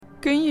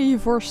Kun je je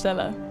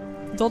voorstellen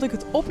dat ik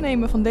het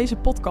opnemen van deze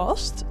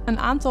podcast een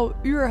aantal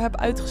uur heb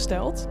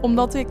uitgesteld,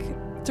 omdat ik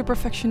te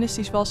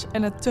perfectionistisch was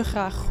en het te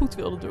graag goed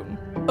wilde doen?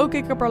 Ook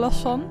ik heb er last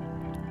van.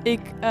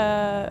 Ik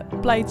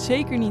pleit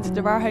zeker niet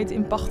de waarheid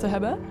in pacht te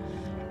hebben,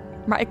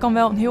 maar ik kan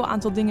wel een heel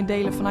aantal dingen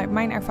delen vanuit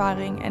mijn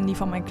ervaring en die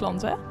van mijn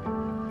klanten.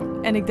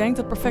 En ik denk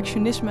dat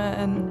perfectionisme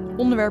een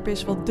onderwerp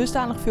is wat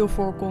dusdanig veel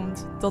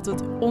voorkomt dat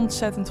het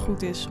ontzettend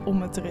goed is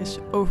om het er eens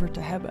over te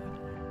hebben.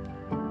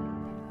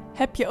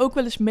 Heb je ook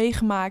wel eens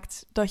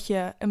meegemaakt dat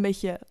je een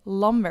beetje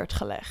lam werd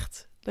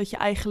gelegd? Dat je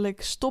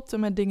eigenlijk stopte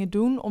met dingen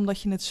doen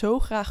omdat je het zo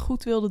graag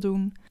goed wilde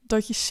doen,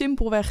 dat je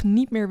simpelweg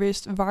niet meer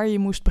wist waar je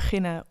moest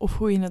beginnen of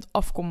hoe je het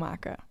af kon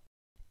maken.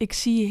 Ik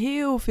zie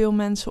heel veel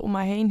mensen om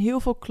mij heen, heel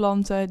veel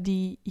klanten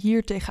die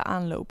hier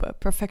tegenaan lopen,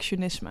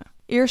 perfectionisme.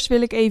 Eerst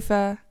wil ik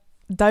even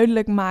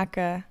duidelijk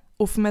maken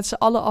of we met z'n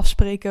allen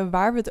afspreken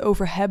waar we het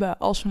over hebben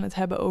als we het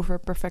hebben over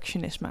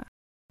perfectionisme.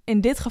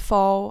 In dit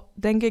geval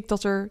denk ik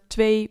dat er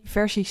 2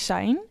 versies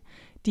zijn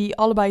die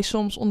allebei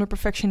soms onder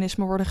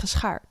perfectionisme worden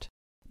geschaard.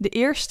 De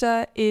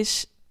eerste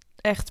is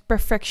echt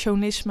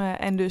perfectionisme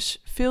en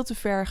dus veel te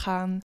ver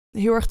gaan,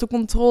 heel erg de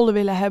controle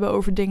willen hebben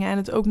over dingen en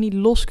het ook niet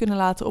los kunnen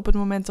laten op het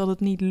moment dat het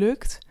niet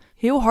lukt.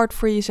 Heel hard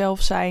voor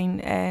jezelf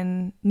zijn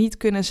en niet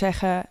kunnen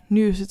zeggen,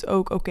 nu is het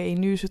ook oké,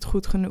 nu is het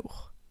goed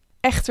genoeg.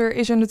 Echter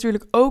is er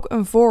natuurlijk ook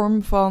een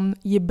vorm van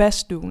je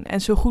best doen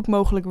en zo goed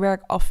mogelijk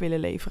werk af willen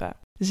leveren.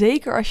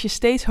 Zeker als je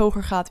steeds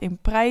hoger gaat in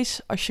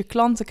prijs, als je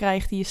klanten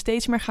krijgt die je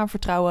steeds meer gaan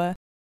vertrouwen,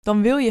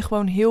 dan wil je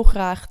gewoon heel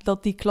graag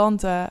dat die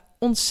klanten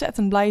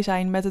ontzettend blij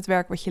zijn met het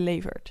werk wat je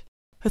levert.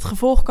 Het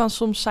gevolg kan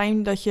soms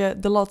zijn dat je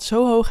de lat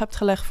zo hoog hebt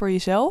gelegd voor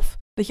jezelf,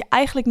 dat je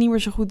eigenlijk niet meer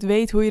zo goed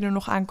weet hoe je er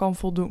nog aan kan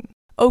voldoen.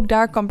 Ook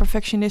daar kan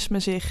perfectionisme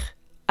zich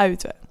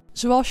uiten.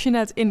 Zoals je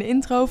net in de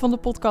intro van de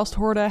podcast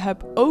hoorde,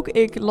 heb ook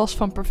ik last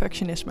van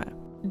perfectionisme.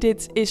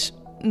 Dit is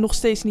nog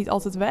steeds niet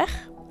altijd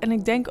weg. En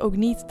ik denk ook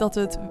niet dat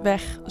het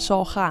weg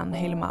zal gaan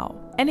helemaal.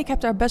 En ik heb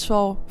daar best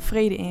wel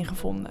vrede in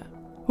gevonden.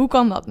 Hoe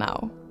kan dat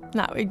nou?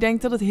 Nou, ik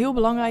denk dat het heel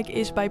belangrijk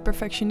is bij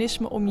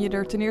perfectionisme om je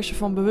er ten eerste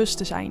van bewust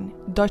te zijn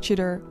dat je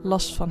er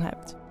last van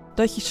hebt.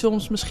 Dat je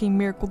soms misschien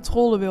meer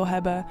controle wil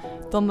hebben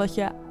dan dat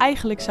je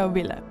eigenlijk zou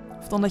willen.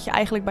 Of dan dat je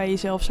eigenlijk bij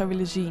jezelf zou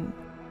willen zien.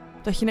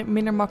 Dat je het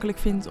minder makkelijk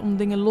vindt om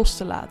dingen los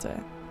te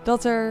laten.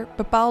 Dat er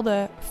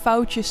bepaalde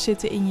foutjes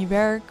zitten in je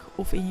werk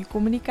of in je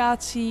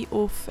communicatie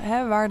of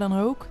waar dan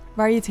ook,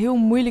 waar je het heel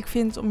moeilijk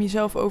vindt om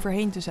jezelf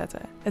overheen te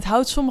zetten. Het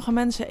houdt sommige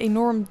mensen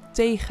enorm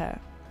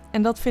tegen.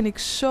 En dat vind ik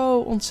zo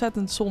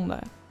ontzettend zonde.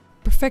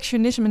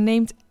 Perfectionisme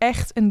neemt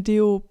echt een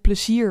deel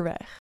plezier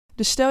weg.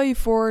 Dus stel je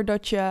voor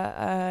dat je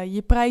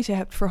je prijzen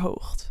hebt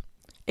verhoogd.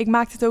 Ik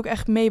maak dit ook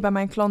echt mee bij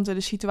mijn klanten,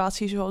 de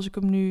situatie zoals ik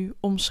hem nu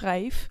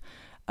omschrijf.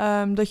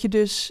 Dat je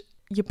dus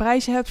je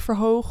prijzen hebt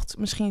verhoogd,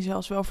 misschien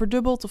zelfs wel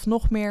verdubbeld of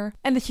nog meer.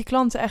 En dat je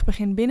klanten echt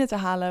begint binnen te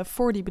halen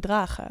voor die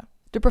bedragen.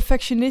 De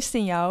perfectionist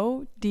in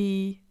jou,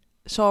 die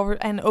zal,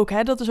 en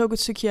ook dat is ook het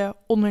stukje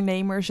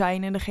ondernemer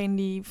zijn en degene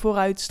die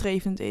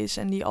vooruitstrevend is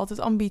en die altijd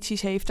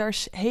ambities heeft, daar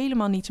is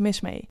helemaal niets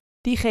mis mee.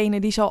 Diegene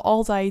die zal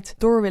altijd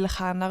door willen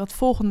gaan, naar het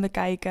volgende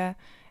kijken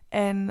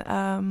en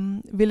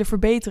willen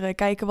verbeteren.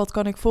 Kijken, wat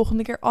kan ik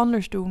volgende keer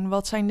anders doen?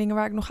 Wat zijn dingen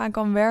waar ik nog aan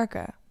kan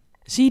werken?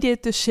 Zie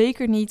dit dus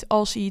zeker niet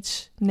als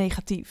iets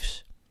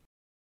negatiefs.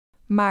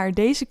 Maar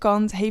deze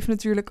kant heeft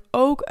natuurlijk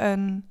ook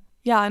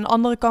een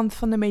andere kant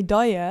van de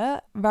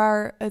medaille,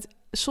 waar het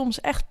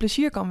soms echt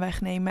plezier kan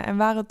wegnemen. En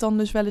waar het dan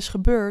dus wel eens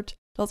gebeurt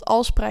dat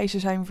als prijzen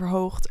zijn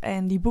verhoogd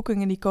en die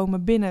boekingen die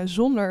komen binnen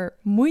zonder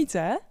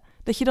moeite,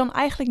 dat je dan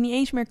eigenlijk niet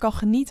eens meer kan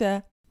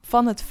genieten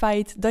van het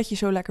feit dat je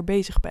zo lekker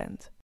bezig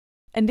bent.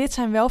 En dit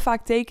zijn wel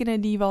vaak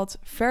tekenen die wat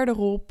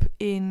verderop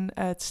in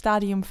het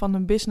stadium van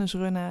een business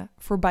runnen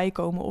voorbij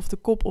komen of de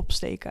kop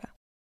opsteken.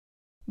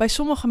 Bij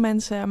sommige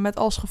mensen met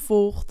als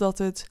gevolg dat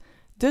het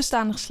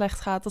dusdanig slecht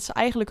gaat dat ze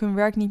eigenlijk hun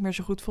werk niet meer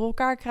zo goed voor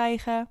elkaar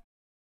krijgen,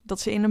 dat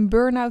ze in een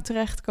burn-out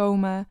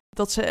terechtkomen,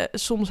 dat ze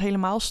soms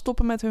helemaal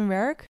stoppen met hun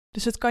werk.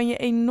 Dus het kan je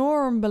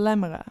enorm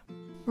belemmeren.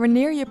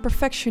 Wanneer je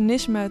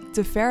perfectionisme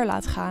te ver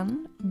laat gaan,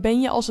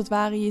 ben je als het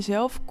ware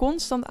jezelf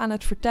constant aan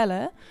het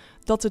vertellen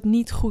dat het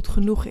niet goed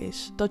genoeg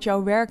is, dat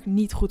jouw werk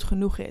niet goed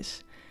genoeg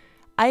is.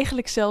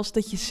 Eigenlijk zelfs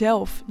dat je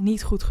zelf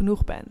niet goed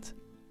genoeg bent.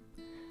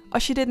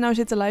 Als je dit nou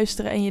zit te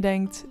luisteren en je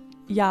denkt,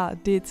 ja,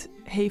 dit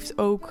heeft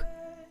ook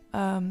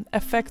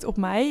effect op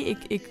mij,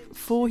 ik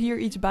voel hier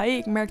iets bij,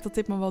 ik merk dat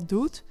dit me wat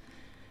doet,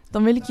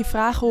 dan wil ik je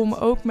vragen om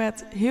ook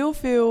met heel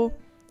veel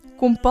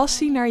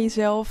compassie naar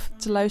jezelf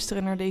te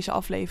luisteren naar deze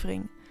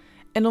aflevering.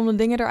 En om de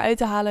dingen eruit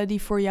te halen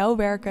die voor jou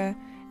werken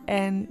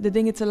en de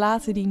dingen te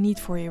laten die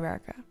niet voor je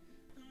werken.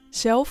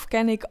 Zelf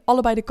ken ik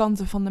allebei de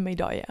kanten van de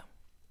medaille.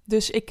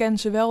 Dus ik ken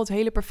zowel het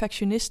hele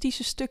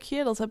perfectionistische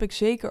stukje, dat heb ik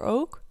zeker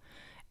ook.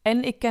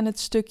 En ik ken het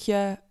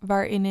stukje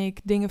waarin ik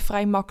dingen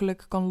vrij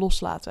makkelijk kan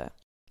loslaten.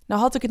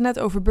 Nou had ik het net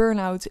over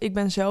burn-out. Ik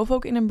ben zelf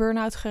ook in een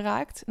burn-out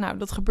geraakt. Nou,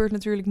 dat gebeurt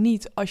natuurlijk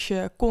niet als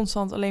je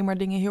constant alleen maar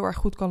dingen heel erg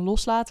goed kan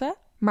loslaten.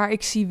 Maar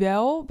ik zie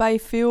wel bij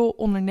veel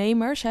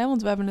ondernemers,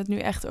 want we hebben het nu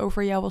echt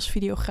over jou als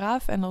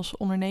videograaf en als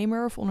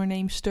ondernemer of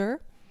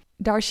onderneemster,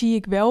 daar zie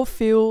ik wel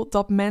veel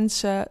dat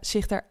mensen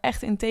zich daar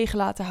echt in tegen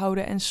laten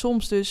houden en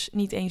soms dus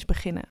niet eens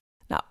beginnen.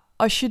 Nou,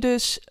 als je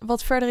dus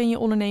wat verder in je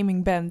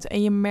onderneming bent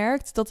en je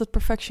merkt dat het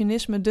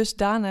perfectionisme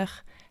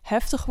dusdanig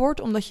heftig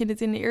wordt, omdat je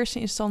dit in de eerste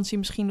instantie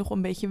misschien nog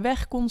een beetje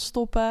weg kon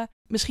stoppen.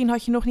 Misschien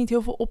had je nog niet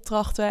heel veel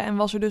opdrachten en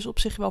was er dus op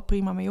zich wel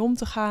prima mee om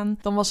te gaan.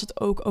 Dan was het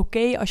ook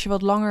oké als je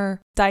wat langer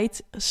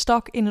tijd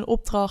stak in een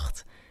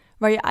opdracht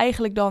waar je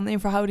eigenlijk dan in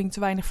verhouding te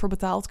weinig voor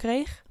betaald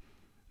kreeg.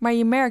 Maar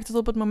je merkt dat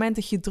op het moment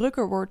dat je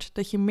drukker wordt,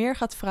 dat je meer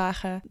gaat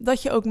vragen,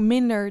 dat je ook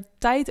minder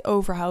tijd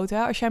overhoudt.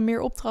 Hè? Als jij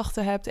meer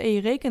opdrachten hebt en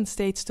je rekent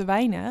steeds te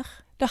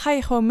weinig, dan ga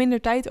je gewoon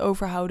minder tijd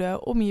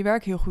overhouden om je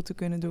werk heel goed te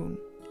kunnen doen.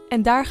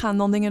 En daar gaan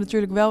dan dingen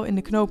natuurlijk wel in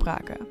de knoop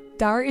raken.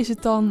 Daar is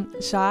het dan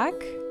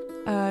zaak,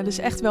 dus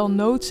echt wel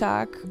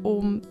noodzaak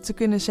om te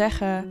kunnen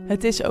zeggen,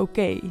 het is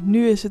oké,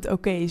 nu is het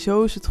oké,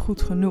 zo is het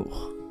goed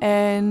genoeg.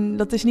 En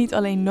dat is niet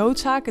alleen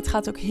noodzaak, het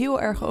gaat ook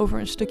heel erg over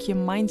een stukje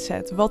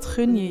mindset. Wat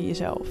gun je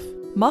jezelf?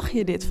 Mag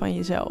je dit van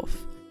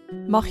jezelf?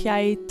 Mag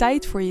jij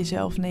tijd voor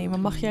jezelf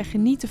nemen? Mag jij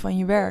genieten van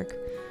je werk?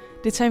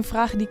 Dit zijn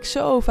vragen die ik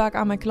zo vaak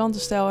aan mijn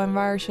klanten stel en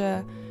waar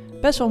ze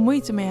best wel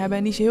moeite mee hebben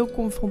en die ze heel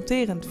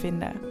confronterend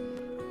vinden.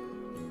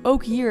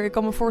 Ook hier, ik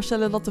kan me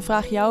voorstellen dat de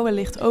vraag jou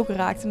wellicht ook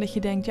raakt en dat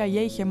je denkt, ja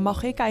jeetje,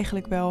 mag ik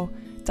eigenlijk wel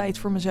tijd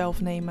voor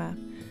mezelf nemen?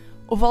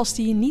 Of als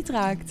die je niet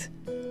raakt,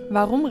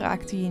 waarom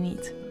raakt die je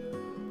niet?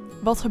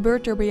 Wat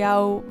gebeurt er bij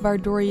jou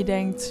waardoor je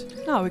denkt,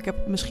 nou ik heb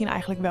het misschien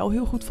eigenlijk wel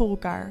heel goed voor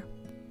elkaar?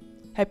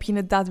 Heb je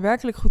het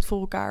daadwerkelijk goed voor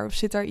elkaar of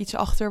zit daar iets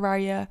achter waar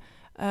je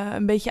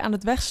een beetje aan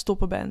het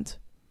wegstoppen bent?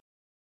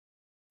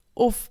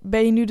 Of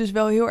ben je nu dus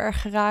wel heel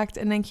erg geraakt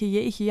en denk je,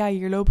 jeetje, ja,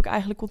 hier loop ik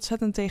eigenlijk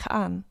ontzettend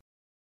tegenaan.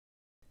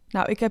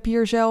 Nou, ik heb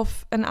hier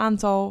zelf een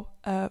aantal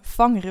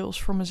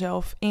vangrails voor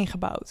mezelf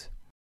ingebouwd.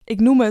 Ik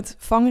noem het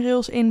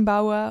vangrails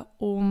inbouwen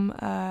om,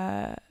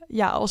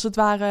 als het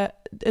ware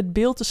het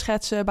beeld te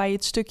schetsen bij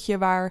het stukje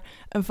waar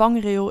een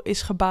vangrail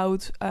is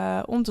gebouwd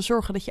om te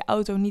zorgen dat je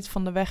auto niet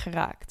van de weg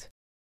geraakt.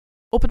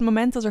 Op het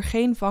moment dat er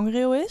geen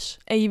vangrail is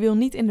en je wil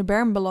niet in de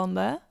berm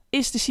belanden,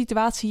 is de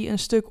situatie een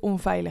stuk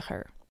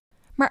onveiliger.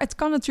 Maar het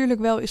kan natuurlijk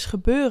wel eens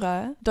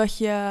gebeuren dat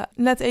je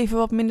net even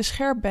wat minder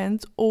scherp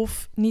bent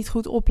of niet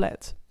goed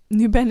oplet.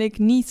 Nu ben ik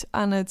niet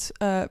aan het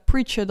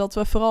preachen dat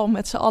we vooral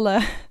met z'n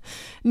allen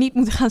niet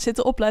moeten gaan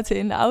zitten opletten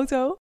in de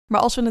auto.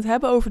 Maar als we het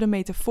hebben over de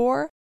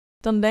metafoor,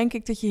 dan denk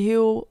ik dat je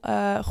heel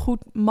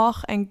goed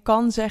mag en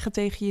kan zeggen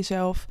tegen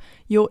jezelf,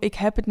 joh, ik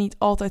heb het niet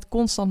altijd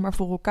constant maar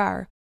voor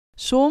elkaar.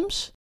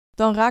 Soms,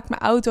 dan raakt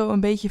mijn auto een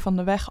beetje van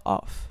de weg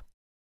af.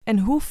 En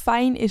hoe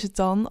fijn is het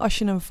dan als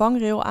je een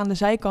vangrail aan de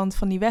zijkant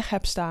van die weg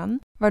hebt staan,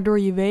 waardoor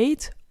je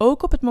weet,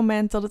 ook op het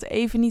moment dat het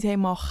even niet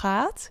helemaal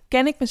gaat,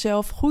 ken ik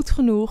mezelf goed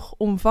genoeg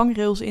om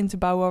vangrails in te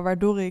bouwen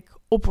waardoor ik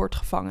op word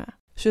gevangen.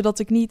 Zodat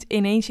ik niet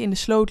ineens in de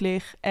sloot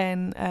lig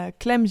en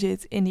klem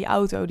zit in die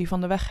auto die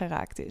van de weg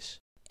geraakt is.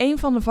 Een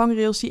van de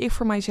vangrails die ik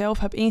voor mijzelf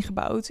heb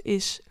ingebouwd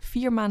is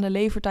 4 maanden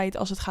levertijd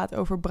als het gaat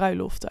over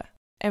bruiloften.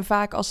 En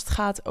vaak als het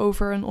gaat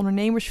over een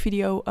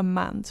ondernemersvideo een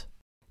maand.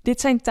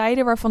 Dit zijn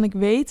tijden waarvan ik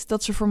weet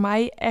dat ze voor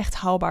mij echt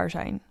haalbaar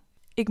zijn.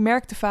 Ik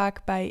merkte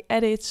vaak bij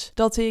edits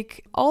dat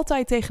ik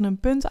altijd tegen een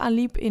punt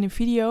aanliep in een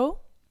video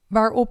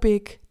waarop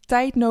ik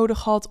tijd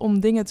nodig had om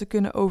dingen te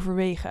kunnen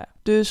overwegen.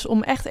 Dus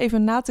om echt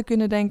even na te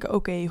kunnen denken,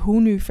 oké,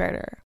 hoe nu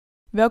verder?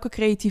 Welke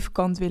creatieve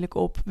kant wil ik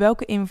op?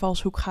 Welke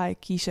invalshoek ga ik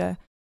kiezen?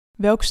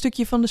 Welk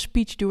stukje van de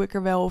speech doe ik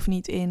er wel of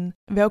niet in?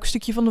 Welk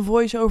stukje van de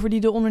voice-over die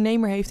de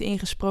ondernemer heeft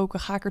ingesproken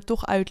ga ik er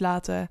toch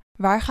uitlaten?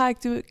 Waar ga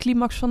ik de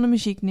climax van de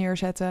muziek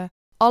neerzetten?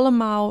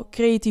 Allemaal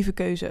creatieve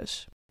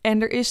keuzes.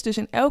 En er is dus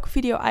in elke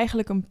video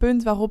eigenlijk een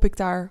punt waarop ik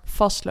daar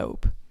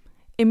vastloop.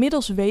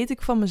 Inmiddels weet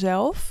ik van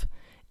mezelf,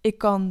 ik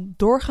kan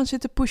door gaan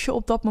zitten pushen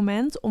op dat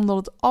moment, omdat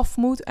het af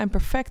moet en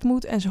perfect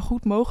moet en zo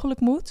goed mogelijk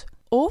moet.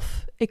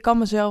 Of ik kan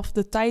mezelf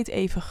de tijd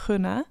even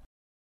gunnen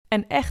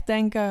en echt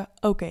denken,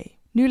 oké,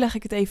 nu leg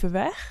ik het even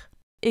weg.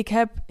 Ik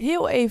heb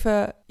heel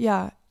even,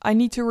 I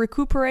need to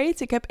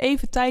recuperate. Ik heb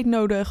even tijd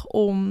nodig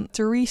om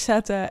te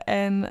resetten.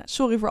 En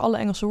sorry voor alle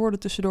Engelse woorden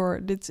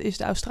tussendoor. Dit is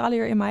de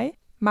Australiër in mij.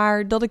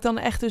 Maar dat ik dan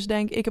echt dus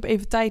denk, ik heb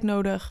even tijd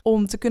nodig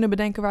om te kunnen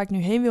bedenken waar ik nu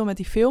heen wil met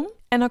die film.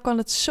 En dan kan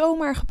het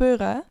zomaar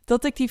gebeuren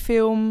dat ik die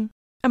film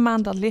een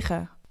maand laat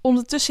liggen.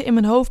 Ondertussen in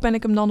mijn hoofd ben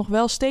ik hem dan nog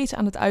wel steeds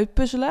aan het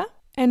uitpuzzelen.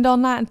 En dan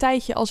na een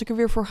tijdje, als ik er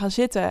weer voor ga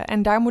zitten,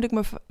 en daar moet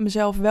ik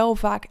mezelf wel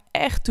vaak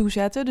echt toe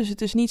zetten. Dus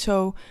het is niet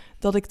zo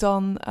dat ik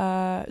dan,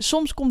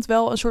 soms komt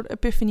wel een soort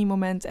epiphany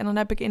moment. En dan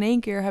heb ik in één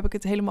keer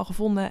het helemaal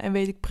gevonden en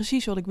weet ik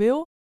precies wat ik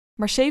wil.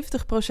 Maar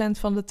 70%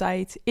 van de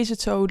tijd is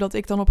het zo dat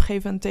ik dan op een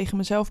gegeven moment tegen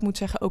mezelf moet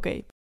zeggen,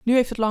 oké, nu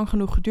heeft het lang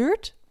genoeg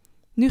geduurd.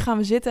 Nu gaan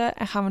we zitten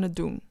en gaan we het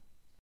doen.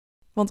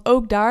 Want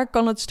ook daar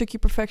kan het stukje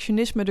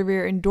perfectionisme er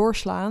weer in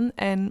doorslaan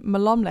en me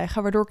lam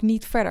leggen, waardoor ik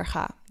niet verder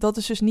ga. Dat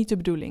is dus niet de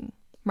bedoeling.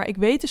 Maar ik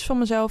weet dus van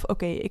mezelf,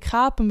 oké, ik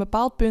ga op een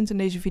bepaald punt in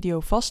deze video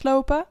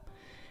vastlopen.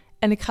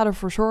 En ik ga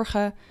ervoor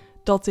zorgen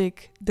dat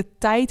ik de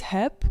tijd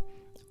heb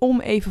om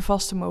even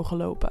vast te mogen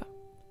lopen.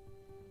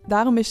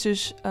 Daarom is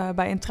dus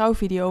bij een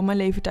trouwvideo mijn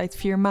levertijd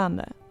 4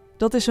 maanden.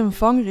 Dat is een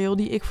vangrail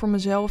die ik voor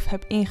mezelf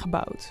heb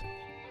ingebouwd.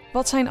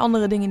 Wat zijn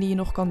andere dingen die je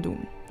nog kan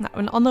doen? Nou,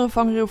 een andere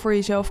vangrail voor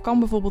jezelf kan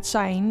bijvoorbeeld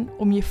zijn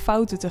om je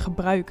fouten te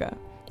gebruiken.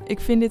 Ik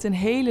vind dit een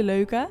hele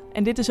leuke.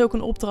 En dit is ook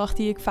een opdracht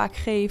die ik vaak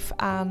geef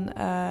aan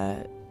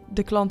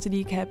de klanten die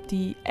ik heb,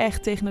 die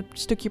echt tegen het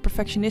stukje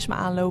perfectionisme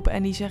aanlopen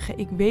en die zeggen,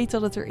 ik weet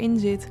dat het erin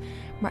zit,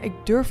 maar ik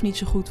durf niet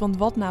zo goed, want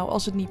wat nou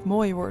als het niet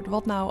mooi wordt?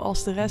 Wat nou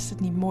als de rest het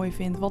niet mooi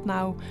vindt? Wat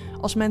nou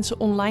als mensen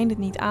online het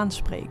niet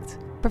aanspreekt?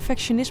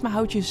 Perfectionisme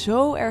houdt je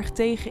zo erg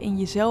tegen in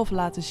jezelf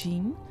laten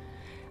zien.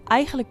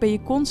 Eigenlijk ben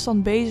je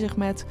constant bezig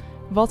met,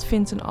 wat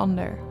vindt een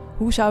ander?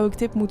 Hoe zou ik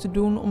dit moeten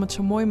doen om het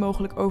zo mooi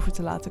mogelijk over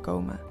te laten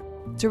komen?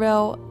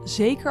 Terwijl,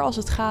 zeker als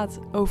het gaat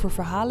over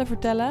verhalen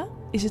vertellen,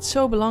 is het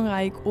zo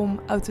belangrijk om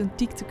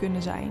authentiek te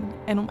kunnen zijn.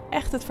 En om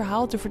echt het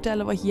verhaal te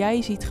vertellen wat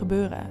jij ziet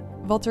gebeuren.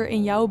 Wat er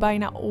in jou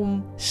bijna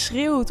om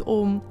schreeuwt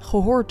om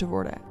gehoord te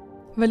worden.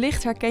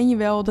 Wellicht herken je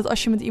wel dat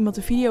als je met iemand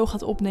een video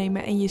gaat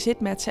opnemen en je zit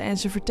met ze en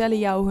ze vertellen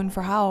jou hun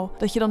verhaal,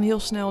 dat je dan heel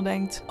snel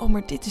denkt, oh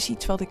maar dit is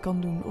iets wat ik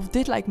kan doen. Of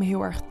dit lijkt me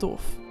heel erg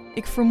tof.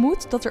 Ik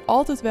vermoed dat er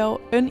altijd wel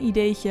een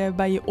ideetje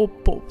bij je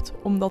oppopt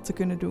om dat te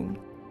kunnen doen.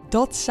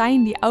 Dat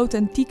zijn die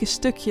authentieke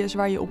stukjes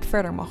waar je op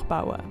verder mag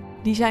bouwen.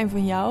 Die zijn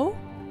van jou.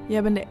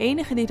 Jij bent de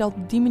enige die dat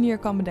op die manier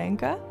kan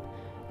bedenken.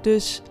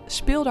 Dus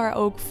speel daar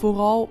ook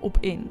vooral op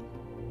in.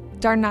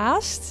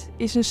 Daarnaast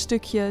is een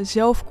stukje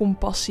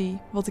zelfcompassie,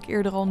 wat ik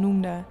eerder al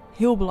noemde,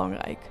 heel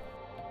belangrijk.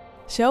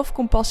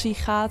 Zelfcompassie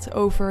gaat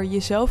over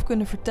jezelf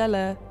kunnen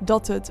vertellen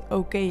dat het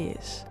oké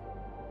is.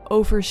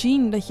 Over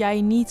zien dat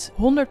jij niet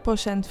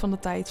 100% van de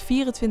tijd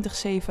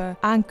 24/7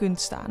 aan kunt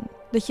staan.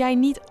 Dat jij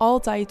niet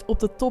altijd op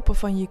de toppen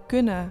van je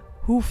kunnen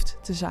hoeft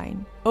te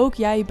zijn. Ook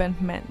jij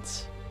bent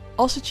mens.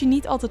 Als het je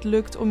niet altijd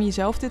lukt om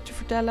jezelf dit te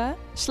vertellen,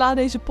 sla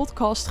deze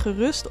podcast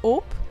gerust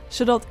op,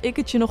 zodat ik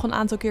het je nog een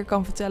aantal keer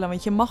kan vertellen.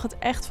 Want je mag het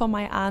echt van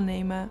mij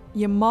aannemen.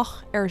 Je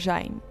mag er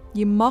zijn.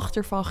 Je mag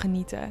ervan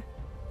genieten.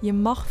 Je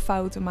mag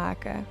fouten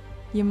maken.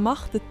 Je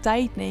mag de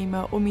tijd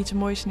nemen om iets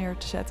moois neer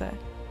te zetten.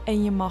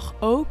 En je mag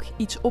ook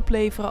iets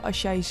opleveren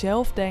als jij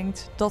zelf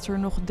denkt dat er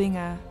nog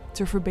dingen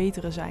te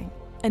verbeteren zijn.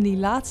 En die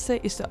laatste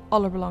is de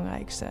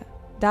allerbelangrijkste.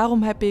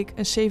 Daarom heb ik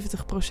een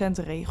 70%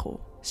 regel.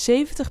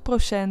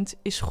 70%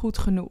 is goed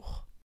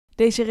genoeg.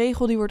 Deze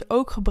regel die wordt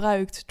ook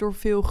gebruikt door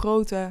veel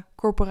grote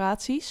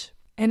corporaties.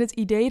 En het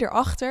idee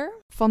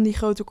erachter van die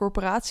grote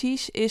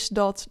corporaties is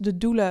dat de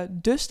doelen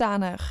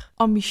dusdanig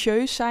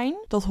ambitieus zijn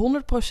dat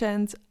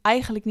 100%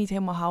 eigenlijk niet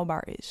helemaal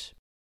haalbaar is.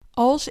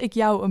 Als ik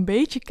jou een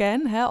beetje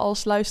ken,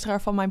 als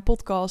luisteraar van mijn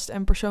podcast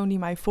en persoon die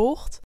mij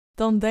volgt,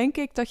 dan denk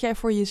ik dat jij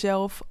voor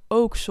jezelf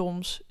ook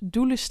soms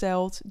doelen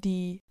stelt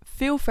die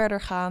veel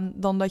verder gaan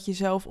dan dat je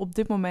zelf op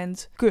dit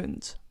moment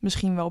kunt.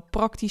 Misschien wel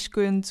praktisch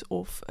kunt,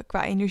 of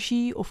qua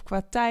energie, of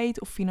qua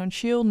tijd, of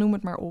financieel, noem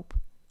het maar op.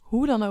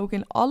 Hoe dan ook,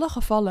 in alle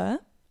gevallen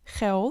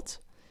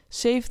geldt,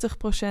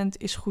 70%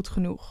 is goed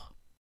genoeg.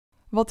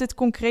 Wat dit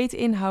concreet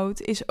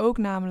inhoudt is ook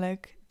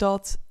namelijk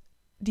dat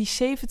die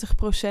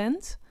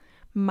 70%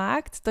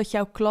 maakt dat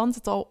jouw klant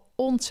het al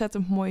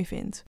ontzettend mooi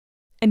vindt.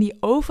 En die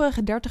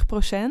overige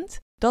 30%,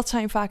 dat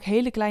zijn vaak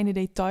hele kleine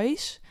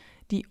details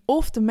die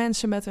of de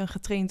mensen met een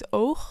getraind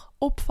oog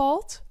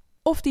opvalt,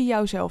 of die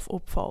jou zelf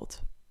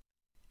opvalt.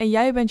 En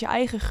jij bent je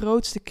eigen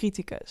grootste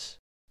criticus.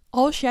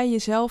 Als jij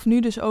jezelf nu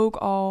dus ook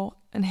al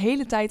een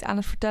hele tijd aan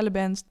het vertellen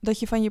bent dat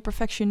je van je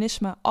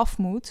perfectionisme af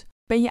moet,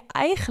 ben je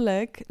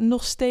eigenlijk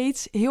nog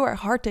steeds heel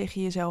erg hard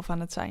tegen jezelf aan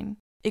het zijn.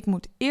 Ik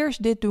moet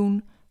eerst dit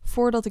doen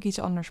voordat ik iets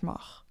anders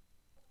mag.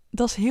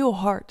 Dat is heel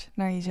hard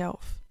naar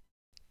jezelf.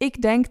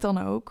 Ik denk dan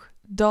ook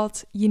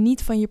dat je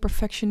niet van je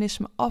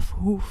perfectionisme af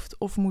hoeft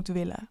of moet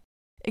willen.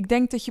 Ik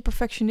denk dat je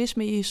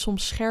perfectionisme je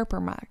soms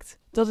scherper maakt.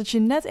 Dat het je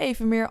net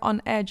even meer on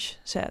edge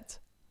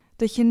zet.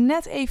 Dat je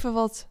net even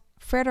wat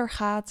verder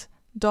gaat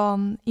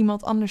dan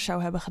iemand anders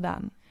zou hebben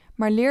gedaan.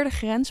 Maar leer de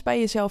grens bij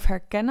jezelf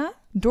herkennen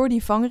door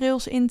die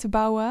vangrails in te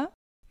bouwen.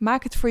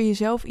 Maak het voor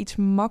jezelf iets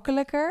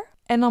makkelijker.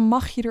 En dan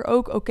mag je er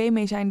ook oké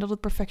mee zijn dat het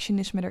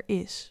perfectionisme er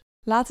is.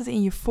 Laat het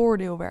in je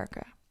voordeel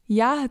werken.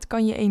 Ja, het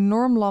kan je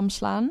enorm lam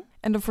slaan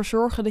en ervoor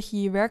zorgen dat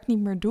je je werk niet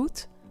meer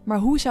doet. Maar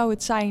hoe zou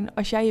het zijn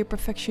als jij je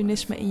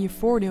perfectionisme in je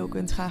voordeel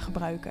kunt gaan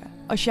gebruiken?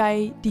 Als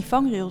jij die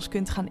vangrails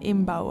kunt gaan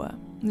inbouwen.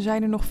 Er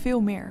zijn er nog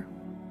veel meer.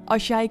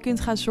 Als jij kunt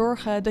gaan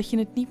zorgen dat je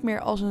het niet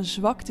meer als een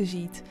zwakte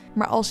ziet,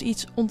 maar als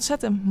iets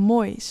ontzettend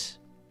moois.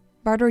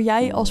 Waardoor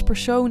jij als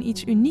persoon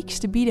iets unieks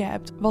te bieden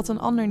hebt wat een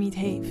ander niet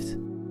heeft.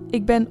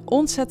 Ik ben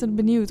ontzettend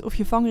benieuwd of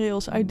je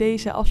vangrails uit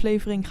deze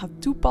aflevering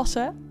gaat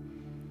toepassen.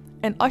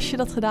 En als je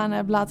dat gedaan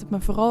hebt, laat het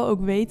me vooral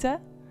ook weten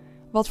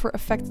wat voor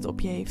effect het op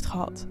je heeft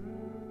gehad.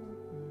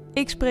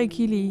 Ik spreek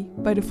jullie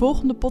bij de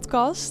volgende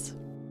podcast.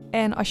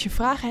 En als je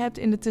vragen hebt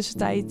in de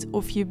tussentijd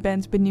of je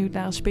bent benieuwd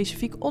naar een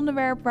specifiek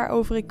onderwerp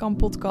waarover ik kan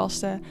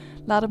podcasten,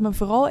 laat het me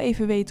vooral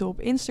even weten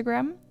op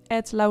Instagram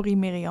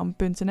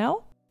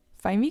 @lauriemiriam.nl.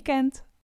 Fijn weekend!